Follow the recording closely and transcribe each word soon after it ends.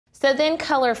So then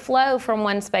color flow from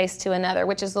one space to another,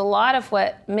 which is a lot of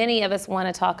what many of us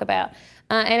want to talk about.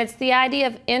 And it's the idea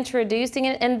of introducing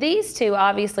it. And these two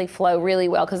obviously flow really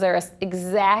well because they're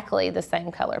exactly the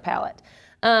same color palette.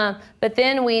 But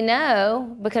then we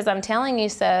know, because I'm telling you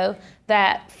so,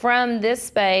 that from this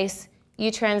space, you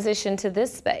transition to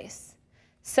this space.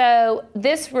 So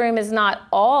this room is not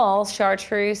all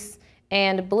chartreuse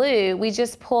and blue. We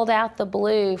just pulled out the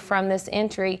blue from this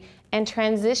entry and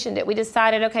transitioned it. We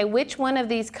decided, okay, which one of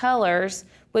these colors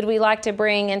would we like to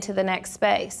bring into the next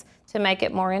space to make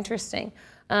it more interesting?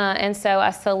 And so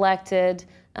I selected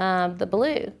the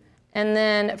blue. And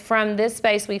then from this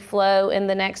space, we flow in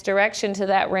the next direction to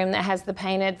that room that has the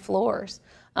painted floors.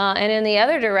 And in the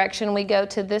other direction, we go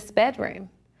to this bedroom.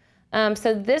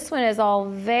 So this one is all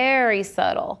very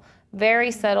subtle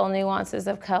nuances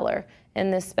of color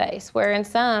in this space, where in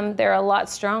some, they're a lot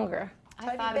stronger.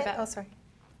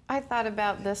 I thought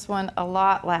about this one a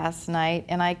lot last night,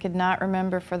 and I could not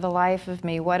remember for the life of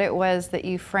me what it was that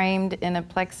you framed in a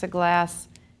plexiglass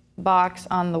box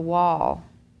on the wall.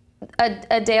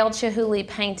 A Dale Chihuly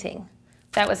painting.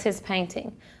 That was his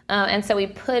painting. And so we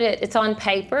put it, it's on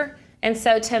paper, and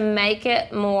so to make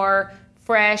it more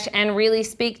fresh and really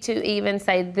speak to even,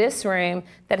 say, this room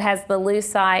that has the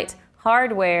lucite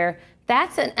hardware,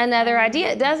 that's another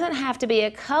idea. It doesn't have to be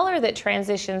a color that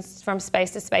transitions from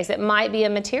space to space. It might be a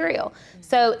material.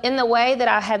 So in the way that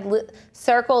I had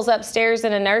circles upstairs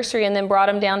in a nursery and then brought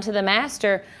them down to the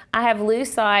master, I have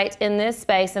lucite in this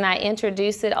space, and I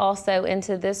introduce it also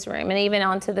into this room and even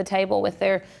onto the table with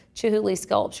their Chihuly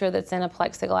sculpture that's in a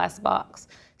plexiglass box.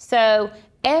 So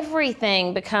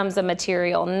everything becomes a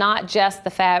material, not just the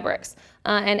fabrics.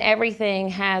 And everything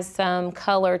has some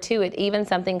color to it, even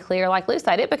something clear like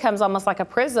lucite. It becomes almost like a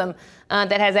prism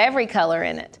that has every color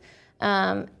in it.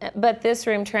 But this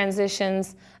room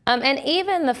transitions, and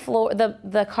even the floor,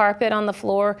 the carpet on the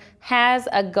floor has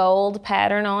a gold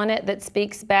pattern on it that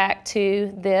speaks back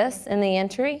to this in the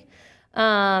entry.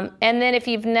 And then if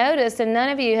you've noticed, and none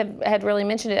of you had really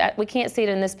mentioned it, we can't see it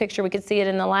in this picture, we could see it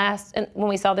in the last, when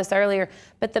we saw this earlier,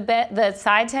 but the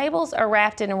side tables are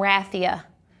wrapped in raffia.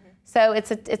 So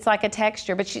it's like a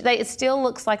texture, but it still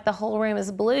looks like the whole room is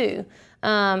blue.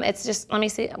 It's just, let me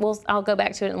see, I'll go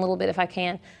back to it in a little bit if I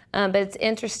can. But it's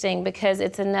interesting because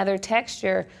it's another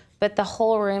texture, but the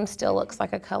whole room still looks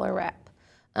like a color wrap.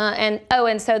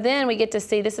 And so then we get to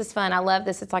see, this is fun, I love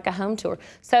this, it's like a home tour.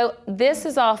 So this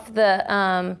is off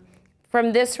the,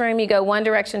 from this room you go one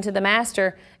direction to the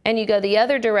master, and you go the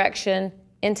other direction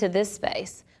into this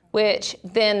space, which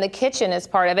then the kitchen is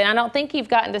part of it. I don't think you've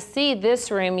gotten to see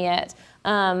this room yet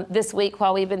this week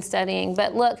while we've been studying,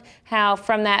 but look how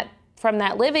from that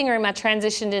living room I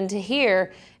transitioned into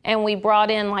here, and we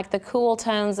brought in like the cool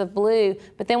tones of blue,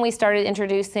 but then we started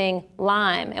introducing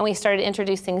lime, and we started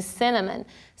introducing cinnamon.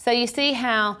 So you see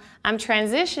how I'm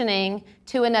transitioning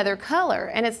to another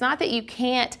color, and it's not that you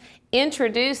can't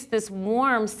introduce this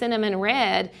warm cinnamon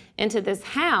red into this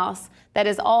house that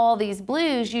is all these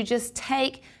blues. You just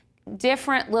take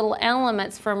different little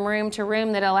elements from room to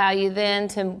room that allow you then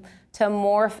to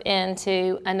morph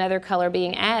into another color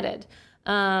being added.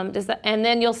 And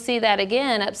then you'll see that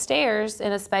again upstairs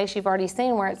in a space you've already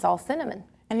seen where it's all cinnamon.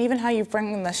 And even how you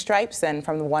bring the stripes in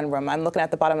from the one room. I'm looking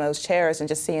at the bottom of those chairs and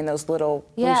just seeing those little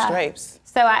blue stripes.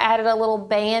 So I added a little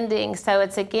banding, so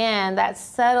it's again that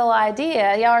subtle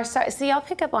idea. Y'all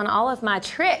pick up on all of my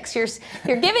tricks. You're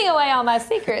giving away all my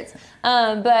secrets.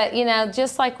 But you know,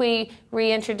 just like we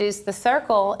reintroduced the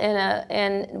circle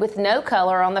with no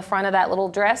color on the front of that little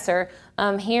dresser,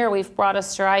 here we've brought a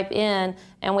stripe in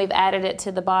and we've added it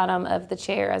to the bottom of the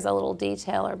chair as a little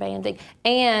detail or banding,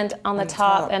 and on the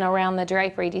top and around the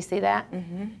drapery. Do you see that?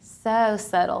 Mm-hmm. So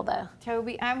subtle though.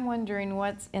 Toby, I'm wondering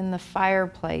what's in the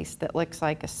fireplace that looks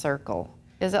like a circle.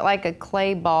 Is it like a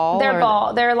clay ball?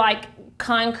 They're like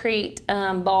concrete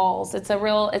balls. It's a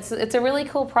really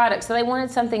cool product. So they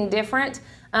wanted something different.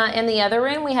 In the other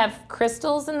room, we have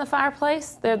crystals in the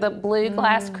fireplace. They're the blue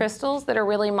glass crystals that are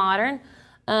really modern.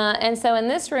 And so in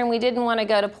this room, we didn't want to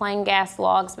go to plain gas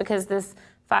logs because this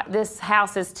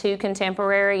house is too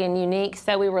contemporary and unique,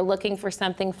 so we were looking for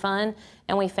something fun,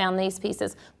 and we found these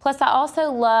pieces. Plus, I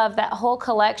also love that whole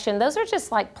collection. Those are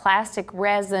just like plastic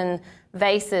resin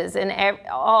vases, and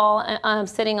all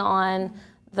sitting on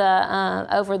the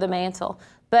over the mantle.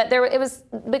 But it was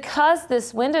because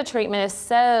this window treatment is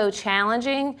so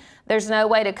challenging. There's no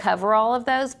way to cover all of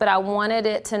those, but I wanted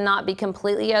it to not be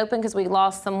completely open because we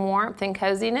lost some warmth and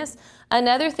coziness.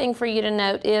 Another thing for you to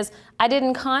note is I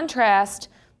didn't contrast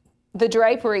the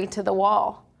drapery to the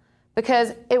wall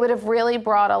because it would have really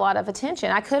brought a lot of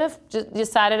attention. I could have just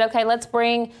decided, okay, let's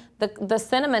bring the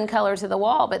cinnamon color to the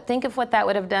wall, but think of what that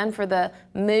would have done for the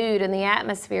mood and the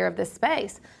atmosphere of this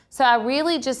space. So I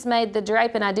really just made the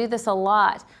drape, and I do this a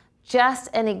lot, just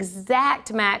an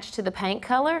exact match to the paint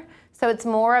color. So it's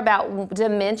more about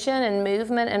dimension and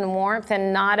movement and warmth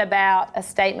and not about a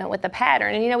statement with the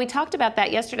pattern. And you know, we talked about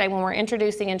that yesterday when we're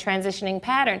introducing and transitioning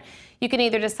pattern. You can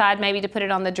either decide maybe to put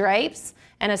it on the drapes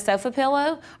and a sofa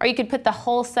pillow, or you could put the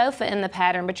whole sofa in the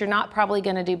pattern, but you're not probably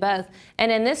gonna do both.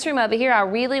 And in this room over here, I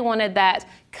really wanted that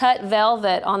cut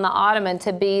velvet on the ottoman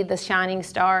to be the shining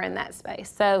star in that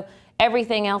space. So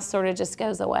everything else sort of just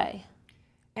goes away.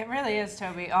 It really is,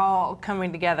 Toby, all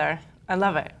coming together. I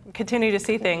love it. Continue to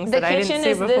see things that I didn't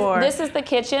see before. This is the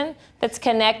kitchen that's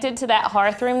connected to that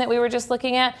hearth room that we were just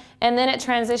looking at, and then it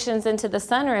transitions into the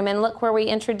sunroom. And look where we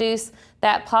introduce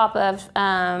that pop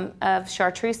of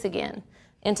chartreuse again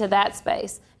into that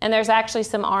space. And there's actually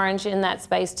some orange in that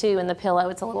space too in the pillow.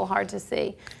 It's a little hard to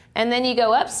see. And then you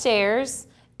go upstairs,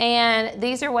 and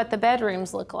these are what the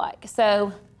bedrooms look like.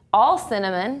 So all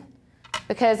cinnamon,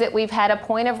 because we've had a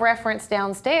point of reference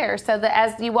downstairs, so that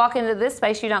as you walk into this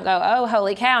space, you don't go, oh,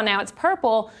 holy cow, now it's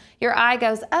purple. Your eye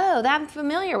goes, oh, I'm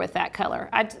familiar with that color.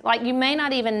 Like, you may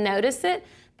not even notice it,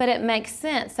 but it makes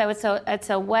sense. So it's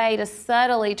a way to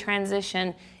subtly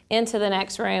transition into the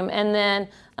next room. And then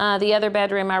the other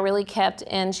bedroom, I really kept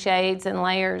in shades and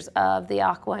layers of the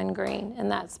aqua and green in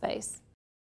that space.